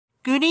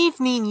Good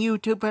evening,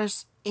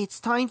 YouTubers. It's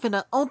time for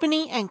the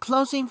opening and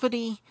closing for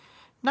the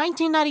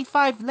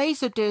 1995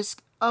 Laserdisc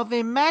of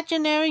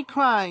Imaginary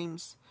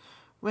Crimes.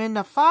 When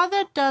the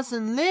father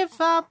doesn't live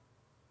up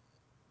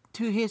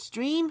to his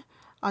dream,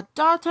 a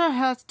daughter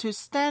has to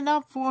stand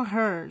up for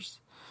hers.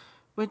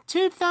 With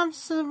two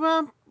thumbs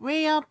up,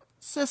 way up,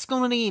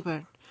 Siskel and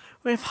Ebert.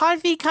 With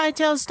Harvey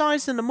Keitel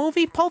stars in the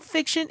movie Pulp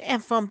Fiction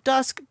and From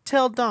Dusk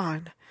Till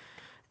Dawn.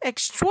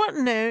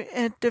 Extraordinary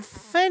and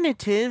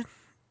definitive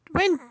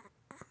winner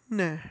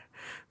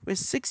with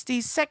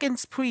 60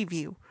 seconds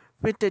preview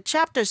with the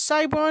chapter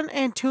Cyborg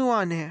and 2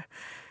 on there.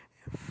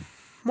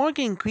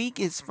 Morgan Creek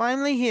is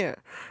finally here.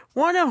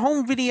 Warner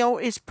Home Video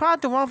is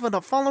proud to offer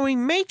the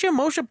following major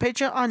motion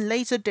picture on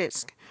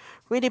Laserdisc.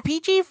 Rated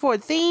PG for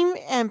theme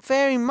and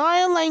very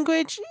mild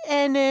language,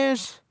 and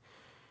there's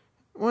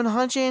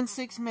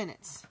 106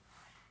 minutes.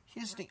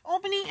 Here's the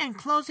opening and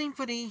closing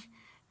for the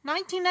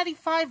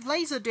 1995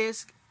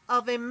 Laserdisc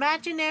of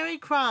Imaginary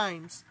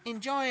Crimes.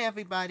 Enjoy,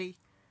 everybody.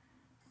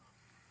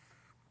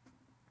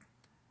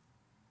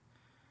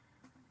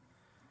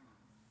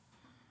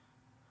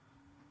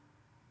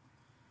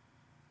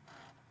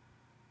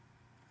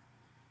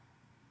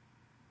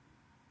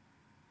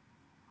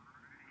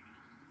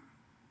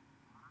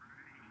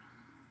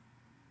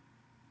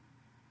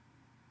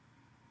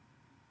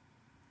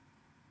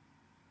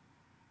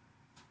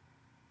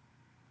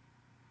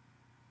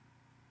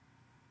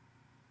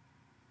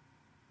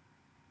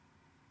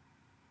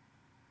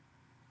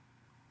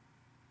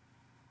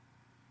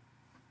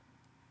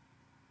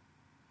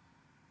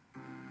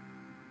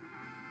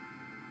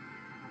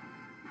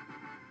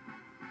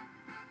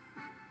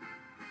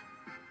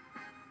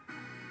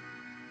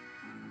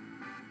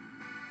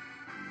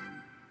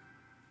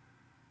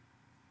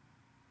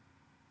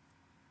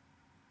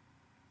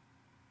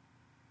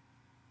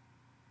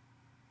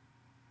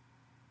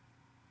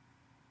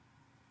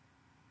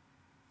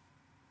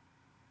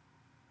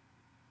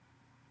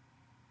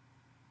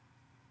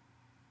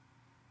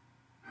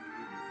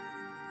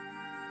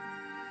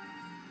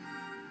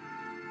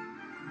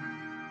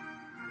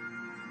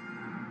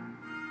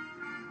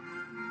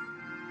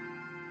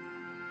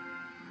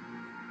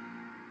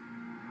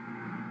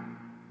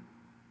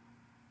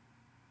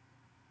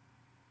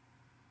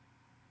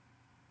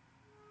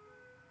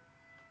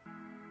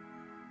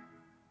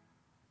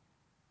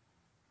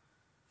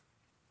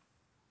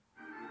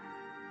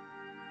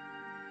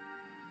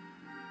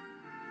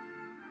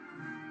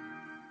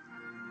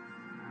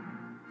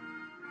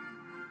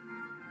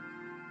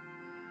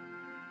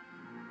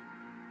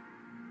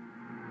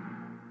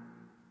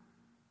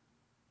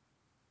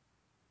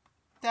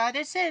 That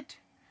is it.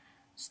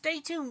 Stay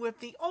tuned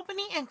with the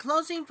opening and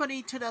closing for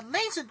the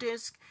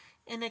Laserdisc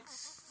and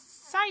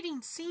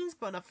exciting scenes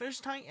for the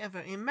first time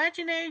ever.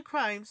 Imaginary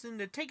Crimes and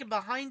to take a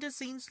behind the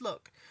scenes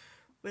look.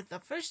 With the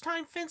first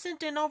time Vincent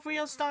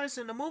D'Onofrio stars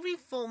in the movie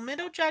Full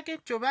Metal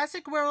Jacket,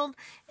 Jurassic World,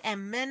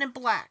 and Men in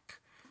Black.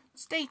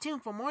 Stay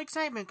tuned for more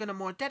excitement. Gonna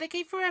more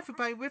dedicate for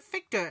everybody with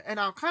Victor, and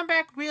I'll come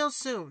back real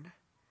soon.